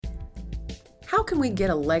How can we get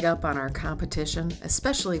a leg up on our competition,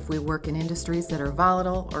 especially if we work in industries that are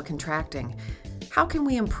volatile or contracting? How can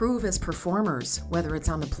we improve as performers, whether it's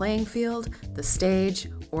on the playing field, the stage,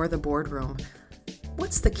 or the boardroom?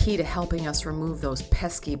 What's the key to helping us remove those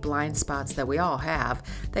pesky blind spots that we all have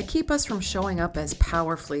that keep us from showing up as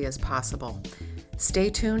powerfully as possible? Stay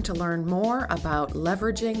tuned to learn more about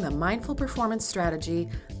leveraging the mindful performance strategy,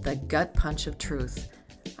 the gut punch of truth.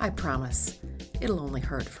 I promise, it'll only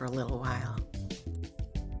hurt for a little while.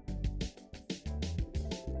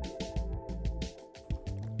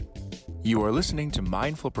 You are listening to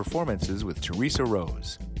Mindful Performances with Teresa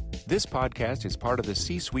Rose. This podcast is part of the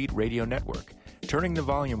C-Suite Radio Network, turning the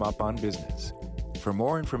volume up on business. For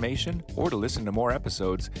more information or to listen to more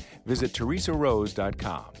episodes, visit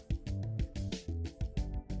teresarose.com.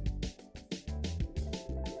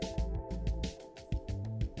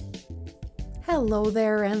 Hello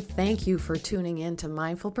there, and thank you for tuning in to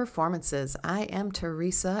Mindful Performances. I am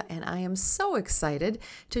Teresa, and I am so excited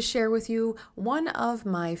to share with you one of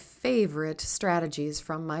my favorite strategies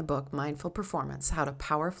from my book, Mindful Performance: How to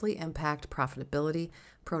Powerfully Impact Profitability,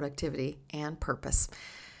 Productivity, and Purpose.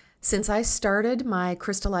 Since I started my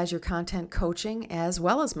Crystallize Your Content coaching as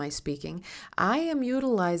well as my speaking, I am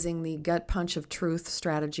utilizing the gut punch of truth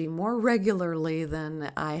strategy more regularly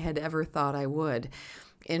than I had ever thought I would.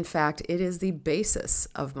 In fact, it is the basis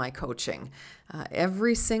of my coaching.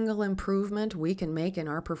 Every single improvement we can make in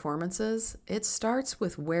our performances, it starts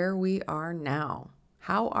with where we are now.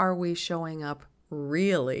 How are we showing up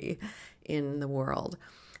really in the world?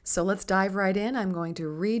 So let's dive right in. I'm going to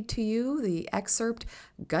read to you the excerpt,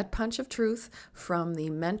 Gut Punch of Truth, from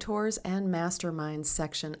the Mentors and Masterminds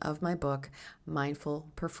section of my book, Mindful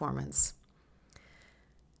Performance.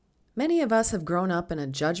 Many of us have grown up in a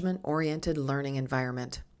judgment-oriented learning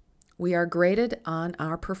environment. We are graded on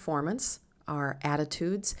our performance, our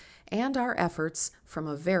attitudes, and our efforts from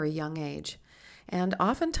a very young age. And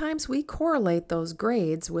oftentimes we correlate those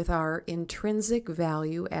grades with our intrinsic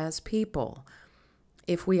value as people.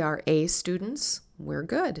 If we are A students, we're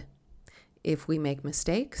good. If we make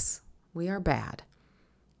mistakes, we are bad.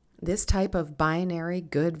 This type of binary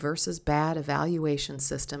good versus bad evaluation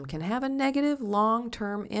system can have a negative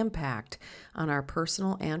long-term impact on our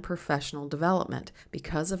personal and professional development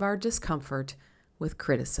because of our discomfort with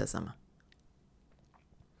criticism.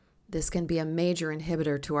 This can be a major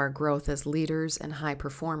inhibitor to our growth as leaders and high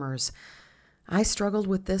performers. I struggled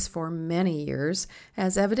with this for many years,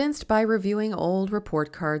 as evidenced by reviewing old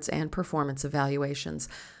report cards and performance evaluations,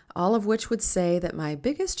 all of which would say that my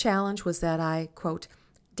biggest challenge was that I, quote,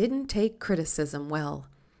 didn't take criticism well.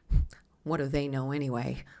 What do they know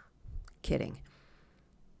anyway? Kidding.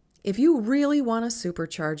 If you really want to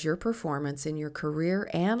supercharge your performance in your career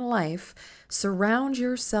and life, surround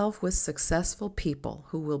yourself with successful people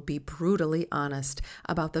who will be brutally honest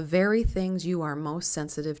about the very things you are most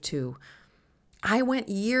sensitive to. I went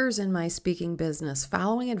years in my speaking business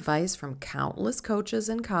following advice from countless coaches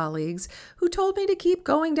and colleagues who told me to keep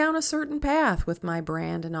going down a certain path with my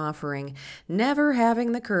brand and offering, never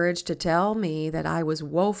having the courage to tell me that I was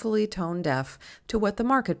woefully tone deaf to what the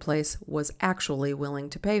marketplace was actually willing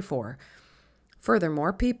to pay for.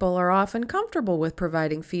 Furthermore, people are often comfortable with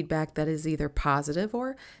providing feedback that is either positive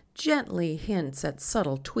or gently hints at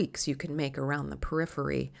subtle tweaks you can make around the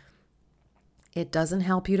periphery. It doesn't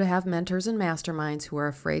help you to have mentors and masterminds who are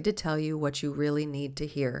afraid to tell you what you really need to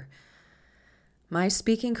hear. My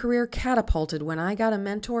speaking career catapulted when I got a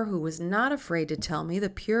mentor who was not afraid to tell me the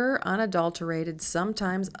pure, unadulterated,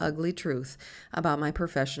 sometimes ugly truth about my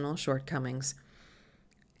professional shortcomings.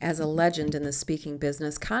 As a legend in the speaking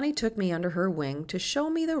business, Connie took me under her wing to show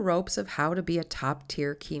me the ropes of how to be a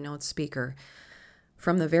top-tier keynote speaker.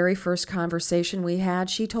 From the very first conversation we had,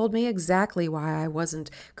 she told me exactly why I wasn't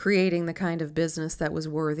creating the kind of business that was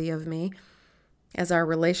worthy of me. As our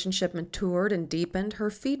relationship matured and deepened, her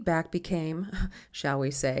feedback became, shall we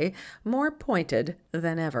say, more pointed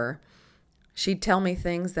than ever. She'd tell me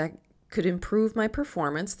things that could improve my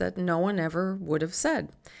performance that no one ever would have said.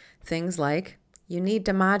 Things like, you need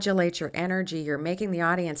to modulate your energy, you're making the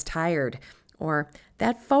audience tired. Or,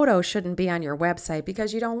 that photo shouldn't be on your website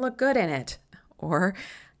because you don't look good in it. Or,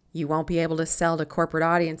 you won't be able to sell to corporate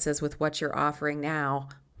audiences with what you're offering now.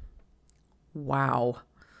 Wow.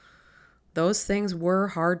 Those things were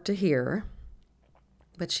hard to hear,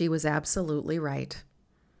 but she was absolutely right.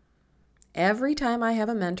 Every time I have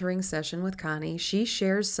a mentoring session with Connie, she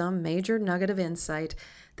shares some major nugget of insight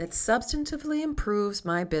that substantively improves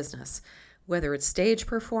my business, whether it's stage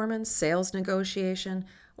performance, sales negotiation,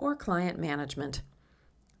 or client management.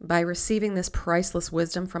 By receiving this priceless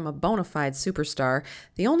wisdom from a bona fide superstar,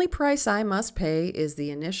 the only price I must pay is the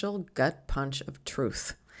initial gut punch of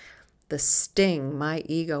truth. The sting my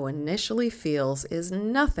ego initially feels is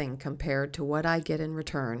nothing compared to what I get in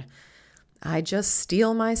return. I just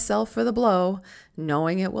steel myself for the blow,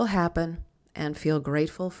 knowing it will happen, and feel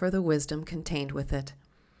grateful for the wisdom contained with it.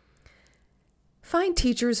 Find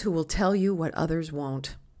teachers who will tell you what others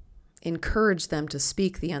won't. Encourage them to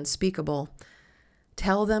speak the unspeakable.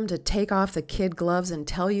 Tell them to take off the kid gloves and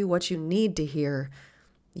tell you what you need to hear.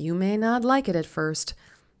 You may not like it at first,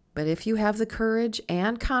 but if you have the courage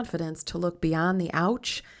and confidence to look beyond the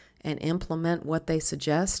ouch and implement what they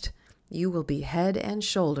suggest, you will be head and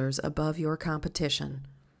shoulders above your competition.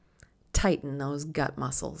 Tighten those gut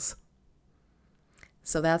muscles.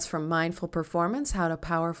 So that's from Mindful Performance, how to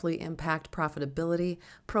powerfully impact profitability,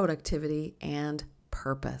 productivity, and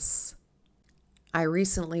purpose. I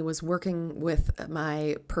recently was working with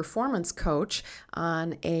my performance coach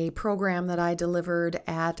on a program that I delivered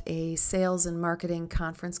at a sales and marketing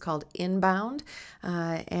conference called Inbound,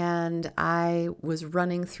 and I was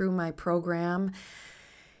running through my program.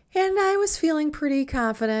 And I was feeling pretty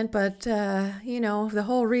confident, but, the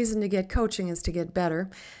whole reason to get coaching is to get better.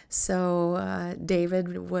 So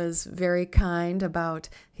David was very kind about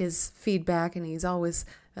his feedback, and he's always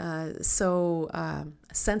so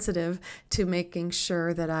sensitive to making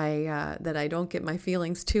sure that I don't get my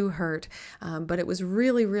feelings too hurt. But it was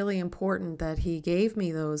really, really important that he gave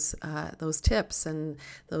me those tips and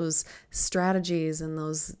those strategies and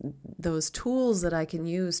those tools that I can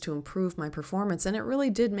use to improve my performance. And it really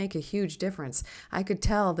did make a huge difference. I could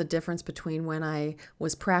tell the difference between when I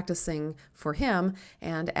was practicing for him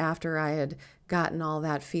and after I had gotten all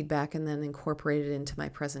that feedback and then incorporated it into my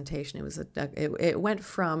presentation. It went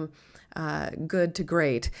from good to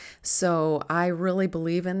great. So I really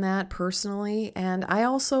believe in that personally. And I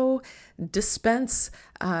also dispense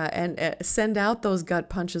and send out those gut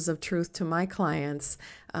punches of truth to my clients.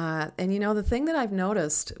 And the thing that I've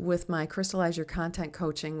noticed with my Crystallize Your Content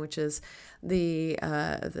coaching, which is the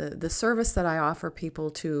service that I offer people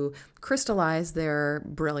to crystallize their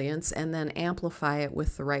brilliance and then amplify it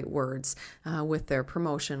with the right words, with their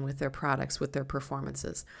promotion, with their products, with their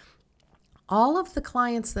performances. All of the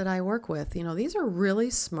clients that I work with, these are really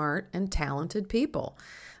smart and talented people.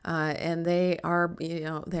 And they are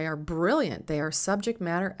brilliant. They are subject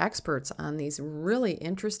matter experts on these really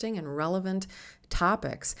interesting and relevant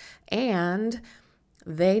topics. And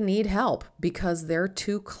they need help because they're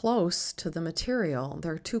too close to the material.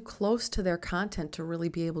 They're too close to their content to really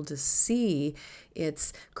be able to see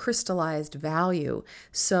its crystallized value.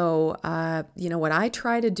 So, what I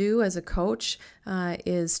try to do as a coach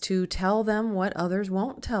is to tell them what others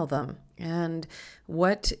won't tell them. And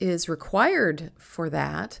what is required for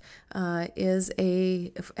that is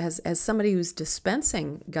as somebody who's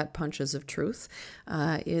dispensing gut punches of truth,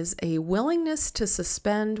 is a willingness to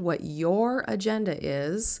suspend what your agenda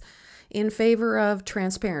is in favor of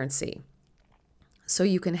transparency, so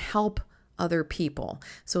you can help other people.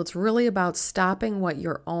 So it's really about stopping what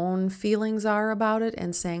your own feelings are about it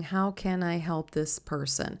and saying, how can I help this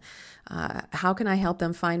person? How can I help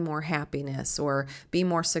them find more happiness or be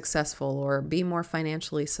more successful or be more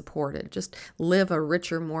financially supported? Just live a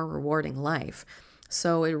richer, more rewarding life.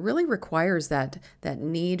 So it really requires that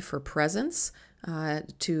need for presence,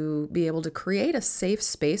 to be able to create a safe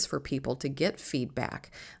space for people to get feedback.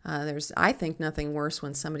 There's, I think, nothing worse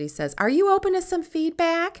when somebody says, "Are you open to some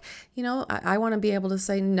feedback?" I want to be able to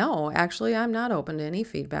say, "No, actually, I'm not open to any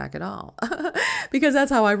feedback at all," because that's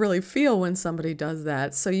how I really feel when somebody does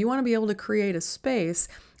that. So you want to be able to create a space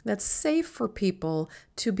that's safe for people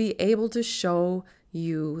to be able to show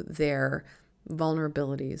you their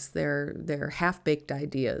vulnerabilities, their half-baked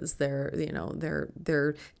ideas,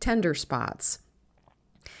 their tender spots.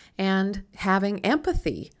 And having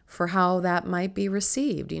empathy for how that might be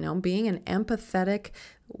received. Being an empathetic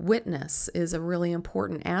witness is a really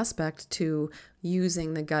important aspect to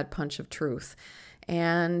using the gut punch of truth.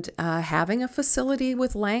 And having a facility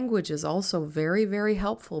with language is also very, very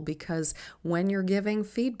helpful, because when you're giving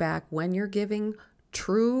feedback, when you're giving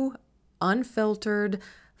true, unfiltered,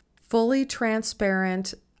 fully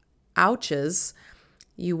transparent ouches,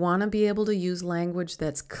 you want to be able to use language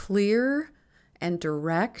that's clear and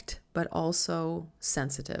direct, but also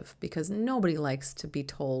sensitive, because nobody likes to be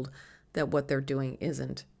told that what they're doing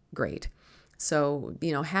isn't great. So,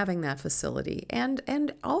 having that facility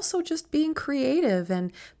and also just being creative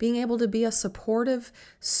and being able to be a supportive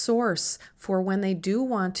source for when they do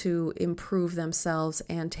want to improve themselves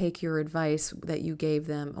and take your advice that you gave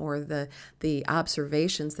them or the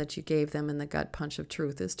observations that you gave them in the gut punch of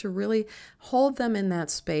truth, is to really hold them in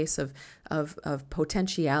that space of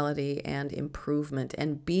potentiality and improvement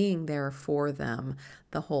and being there for them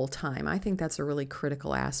the whole time. I think that's a really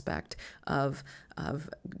critical aspect of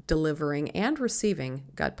delivering and receiving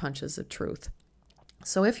gut punches of truth.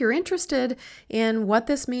 So if you're interested in what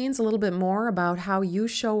this means, a little bit more about how you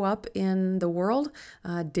show up in the world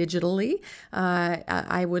digitally,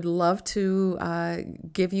 I would love to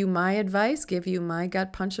give you my advice, give you my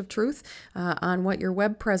gut punch of truth on what your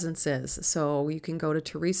web presence is. So you can go to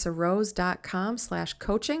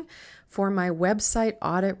teresarose.com/coaching for my website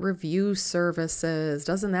audit review services.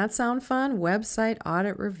 Doesn't that sound fun? Website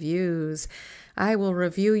audit reviews. I will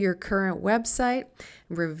review your current website,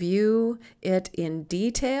 review it in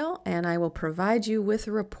detail, and I will provide you with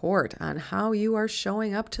a report on how you are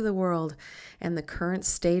showing up to the world and the current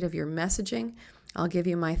state of your messaging. I'll give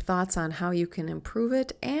you my thoughts on how you can improve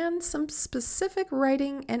it and some specific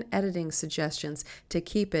writing and editing suggestions to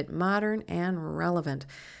keep it modern and relevant.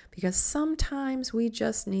 Because sometimes we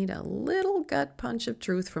just need a little gut punch of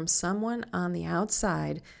truth from someone on the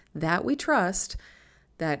outside that we trust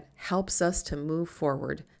that helps us to move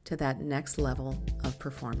forward to that next level of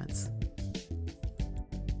performance.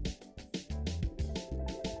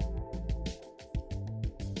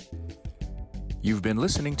 You've been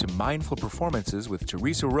listening to Mindful Performances with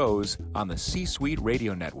Teresa Rose on the C-Suite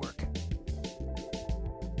Radio Network.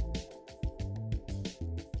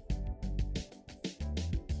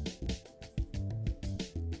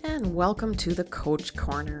 And welcome to the Coach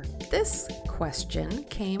Corner. This question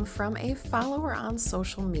came from a follower on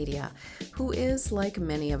social media who is, like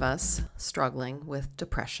many of us, struggling with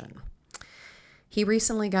depression. He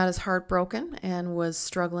recently got his heart broken and was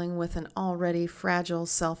struggling with an already fragile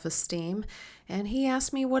self-esteem, and he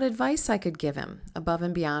asked me what advice I could give him above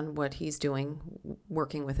and beyond what he's doing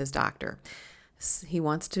working with his doctor. He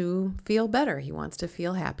wants to feel better. He wants to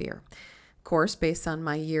feel happier. Of course, based on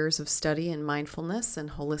my years of study in mindfulness and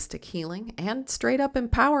holistic healing and straight up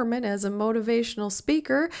empowerment as a motivational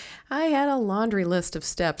speaker, I had a laundry list of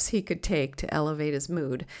steps he could take to elevate his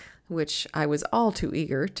mood, which I was all too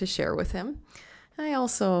eager to share with him. I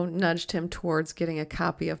also nudged him towards getting a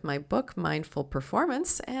copy of my book, Mindful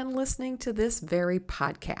Performance, and listening to this very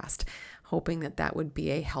podcast, hoping that that would be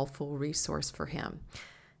a helpful resource for him.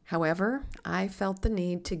 However, I felt the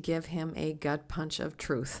need to give him a gut punch of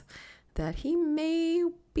truth that he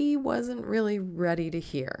maybe wasn't really ready to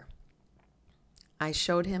hear. I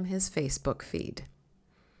showed him his Facebook feed.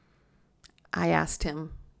 I asked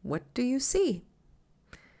him, "What do you see?"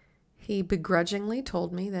 He begrudgingly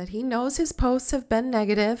told me that he knows his posts have been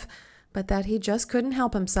negative, but that he just couldn't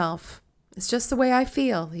help himself. "It's just the way I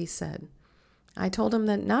feel," he said. I told him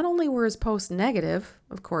that not only were his posts negative,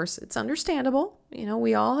 of course, it's understandable.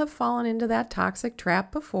 We all have fallen into that toxic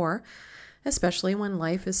trap before, especially when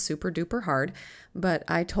life is super duper hard. But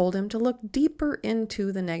I told him to look deeper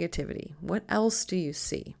into the negativity. What else do you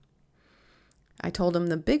see? I told him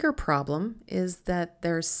the bigger problem is that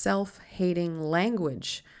there's self-hating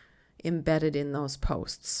language embedded in those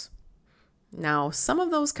posts. Now, some of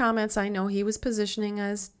those comments I know he was positioning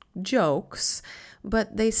as jokes,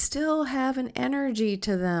 but they still have an energy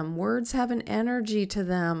to them. Words have an energy to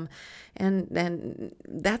them. And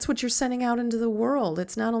that's what you're sending out into the world.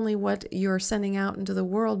 It's not only what you're sending out into the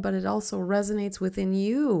world, but it also resonates within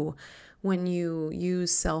you when you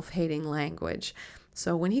use self-hating language.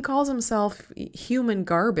 So when he calls himself human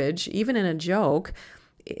garbage, even in a joke,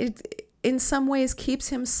 it in some ways keeps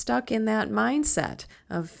him stuck in that mindset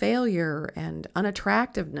of failure and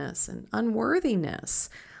unattractiveness and unworthiness.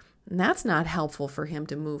 And that's not helpful for him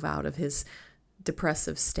to move out of his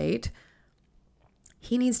depressive state.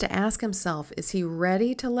 He needs to ask himself, is he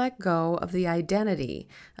ready to let go of the identity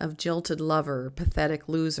of jilted lover, pathetic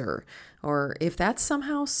loser, or if that's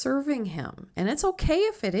somehow serving him? And it's okay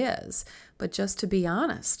if it is, but just to be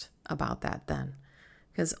honest about that then.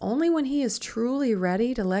 Because only when he is truly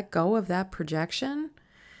ready to let go of that projection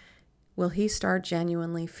will he start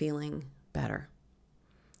genuinely feeling better.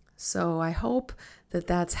 So I hope that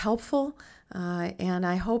that's helpful. And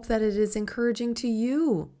I hope that it is encouraging to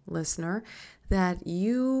you, listener, that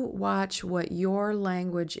you watch what your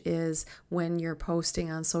language is when you're posting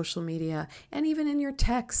on social media and even in your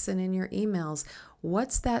texts and in your emails.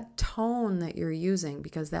 What's that tone that you're using?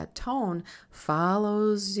 Because that tone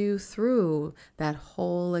follows you through that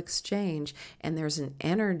whole exchange, and there's an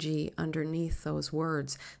energy underneath those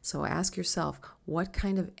words. So ask yourself, what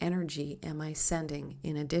kind of energy am I sending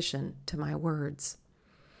in addition to my words?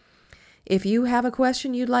 If you have a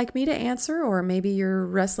question you'd like me to answer, or maybe you're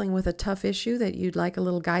wrestling with a tough issue that you'd like a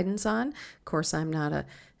little guidance on, of course, I'm not a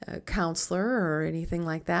counselor or anything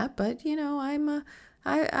like that, but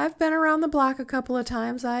I've been around the block a couple of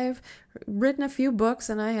times. I've written a few books,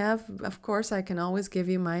 and of course, I can always give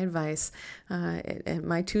you my advice and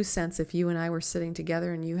my 2 cents if you and I were sitting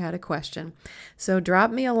together and you had a question. So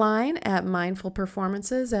drop me a line at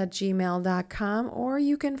mindfulperformances@gmail.com, or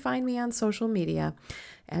you can find me on social media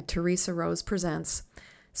at Teresa Rose Presents.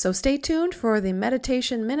 So stay tuned for the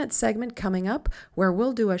Meditation Minute segment coming up, where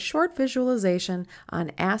we'll do a short visualization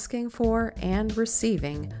on asking for and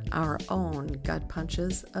receiving our own gut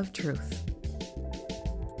punches of truth.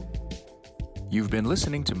 You've been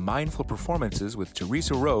listening to Mindful Performances with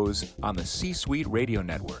Teresa Rose on the C-Suite Radio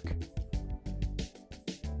Network.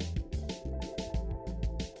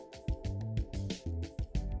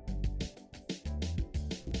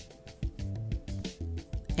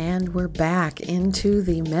 And we're back into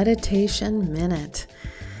the Meditation Minute.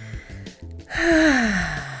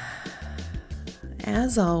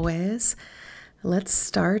 As always, let's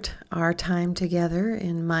start our time together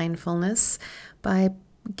in mindfulness by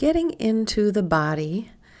getting into the body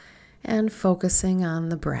and focusing on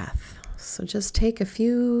the breath. So just take a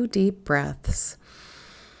few deep breaths.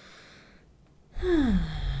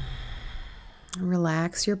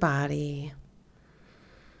 Relax your body.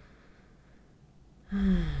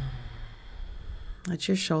 Let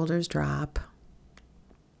your shoulders drop.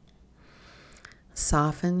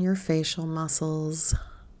 Soften your facial muscles.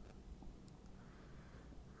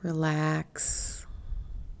 Relax.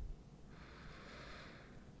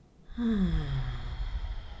 And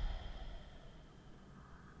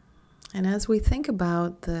as we think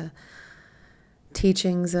about the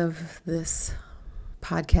teachings of this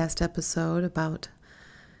podcast episode about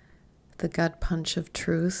the gut punch of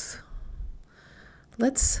truth,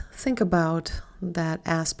 let's think about that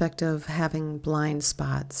aspect of having blind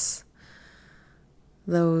spots.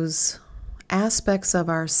 Those aspects of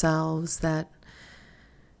ourselves that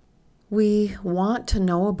we want to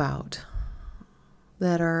know about,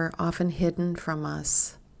 that are often hidden from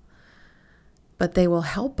us, but they will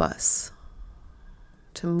help us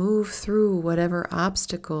to move through whatever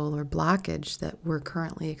obstacle or blockage that we're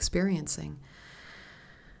currently experiencing.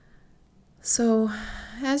 So,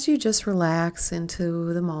 as you just relax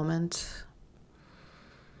into the moment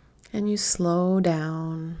and you slow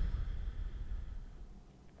down,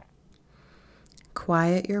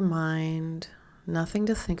 quiet your mind, nothing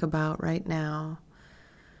to think about right now,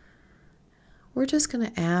 we're just going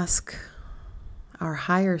to ask our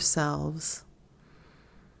higher selves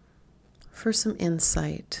for some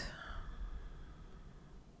insight.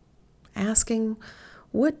 Asking,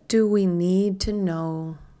 what do we need to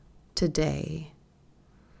know today?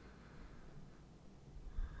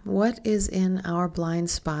 What is in our blind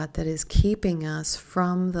spot that is keeping us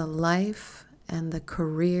from the life and the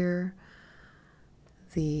career,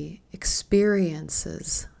 the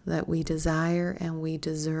experiences that we desire and we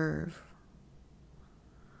deserve?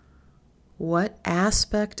 What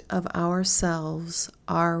aspect of ourselves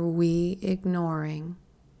are we ignoring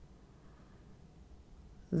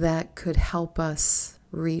that could help us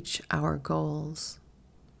reach our goals?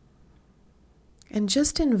 And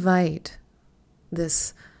just invite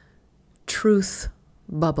this truth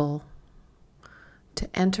bubble to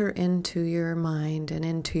enter into your mind and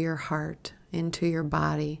into your heart, into your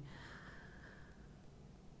body.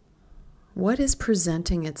 What is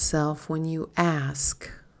presenting itself when you ask,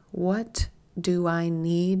 what do I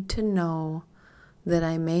need to know that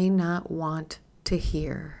I may not want to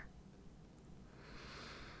hear?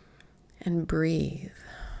 And breathe.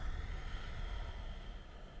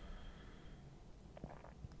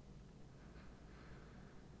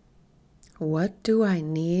 What do I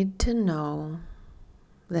need to know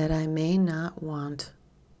that I may not want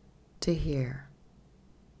to hear?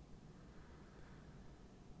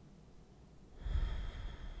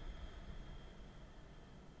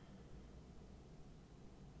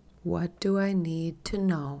 What do I need to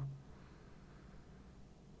know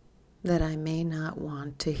that I may not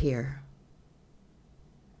want to hear?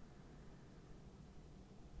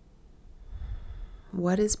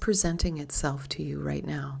 What is presenting itself to you right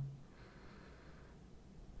now?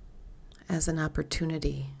 as an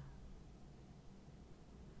opportunity,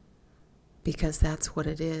 because that's what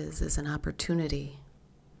it is an opportunity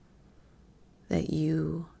that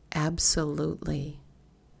you absolutely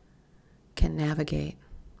can navigate.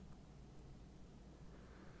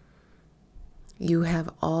 You have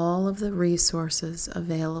all of the resources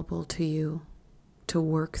available to you to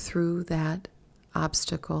work through that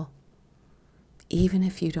obstacle, even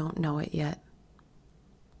if you don't know it yet.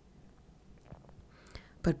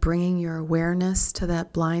 But bringing your awareness to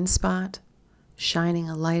that blind spot, shining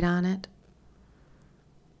a light on it,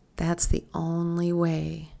 that's the only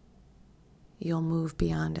way you'll move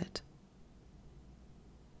beyond it.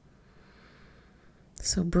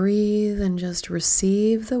 So breathe and just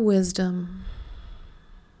receive the wisdom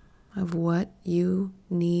of what you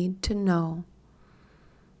need to know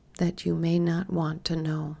that you may not want to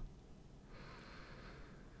know.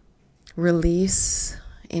 Release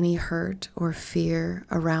any hurt or fear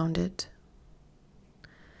around it,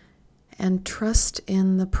 and trust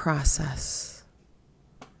in the process.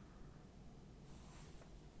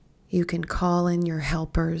 You can call in your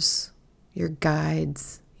helpers, your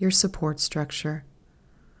guides, your support structure,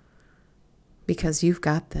 because you've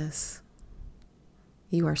got this.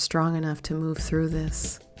 You are strong enough to move through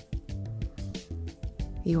this.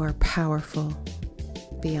 You are powerful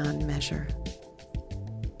beyond measure.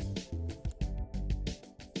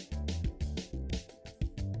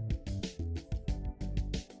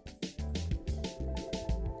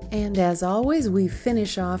 And as always, we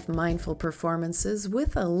finish off Mindful Performances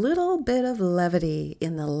with a little bit of levity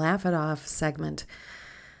in the Laugh It Off segment.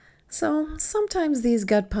 So sometimes these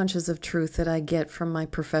gut punches of truth that I get from my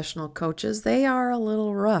professional coaches, they are a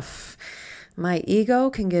little rough. My ego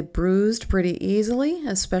can get bruised pretty easily,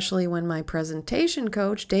 especially when my presentation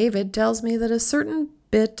coach, David, tells me that a certain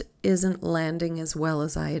bit isn't landing as well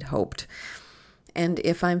as I had hoped. And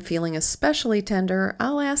if I'm feeling especially tender,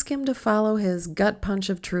 I'll ask him to follow his gut punch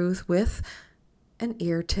of truth with an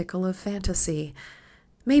ear tickle of fantasy.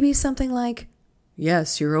 Maybe something like,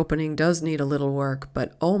 "Yes, your opening does need a little work,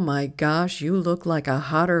 but oh my gosh, you look like a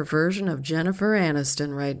hotter version of Jennifer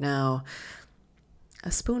Aniston right now."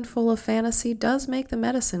 A spoonful of fantasy does make the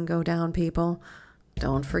medicine go down, people.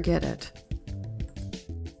 Don't forget it.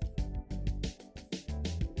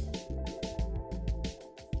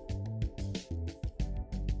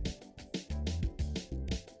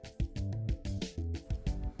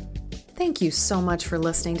 Thank you so much for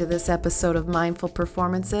listening to this episode of Mindful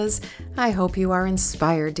Performances. I hope you are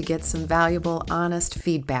inspired to get some valuable, honest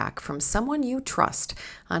feedback from someone you trust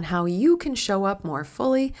on how you can show up more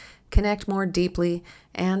fully, connect more deeply,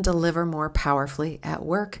 and deliver more powerfully at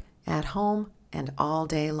work, at home, and all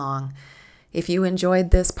day long. If you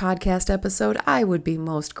enjoyed this podcast episode, I would be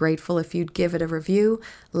most grateful if you'd give it a review,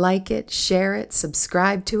 like it, share it,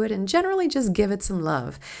 subscribe to it, and generally just give it some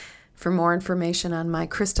love. For more information on my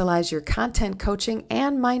Crystallize Your Content coaching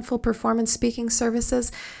and mindful performance speaking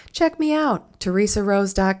services, check me out,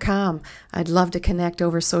 teresarose.com. I'd love to connect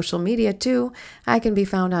over social media too. I can be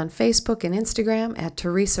found on Facebook and Instagram at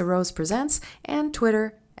Teresa Rose Presents and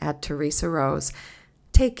Twitter at Teresa Rose.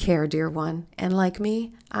 Take care, dear one, and like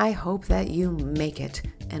me, I hope that you make it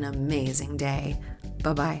an amazing day.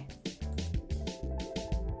 Bye-bye.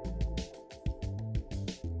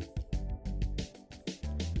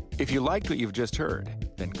 If you liked what you've just heard,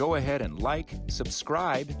 then go ahead and like,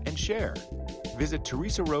 subscribe, and share. Visit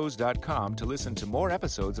teresarose.com to listen to more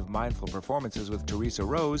episodes of Mindful Performances with Teresa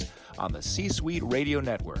Rose on the C-Suite Radio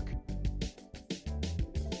Network.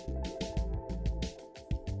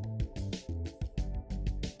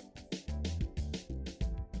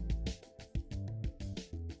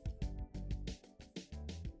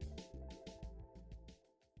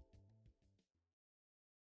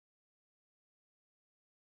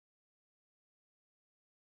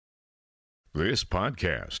 This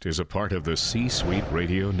podcast is a part of the C-Suite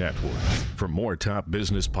Radio Network. For more top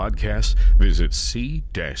business podcasts, visit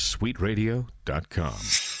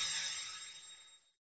c-suiteradio.com.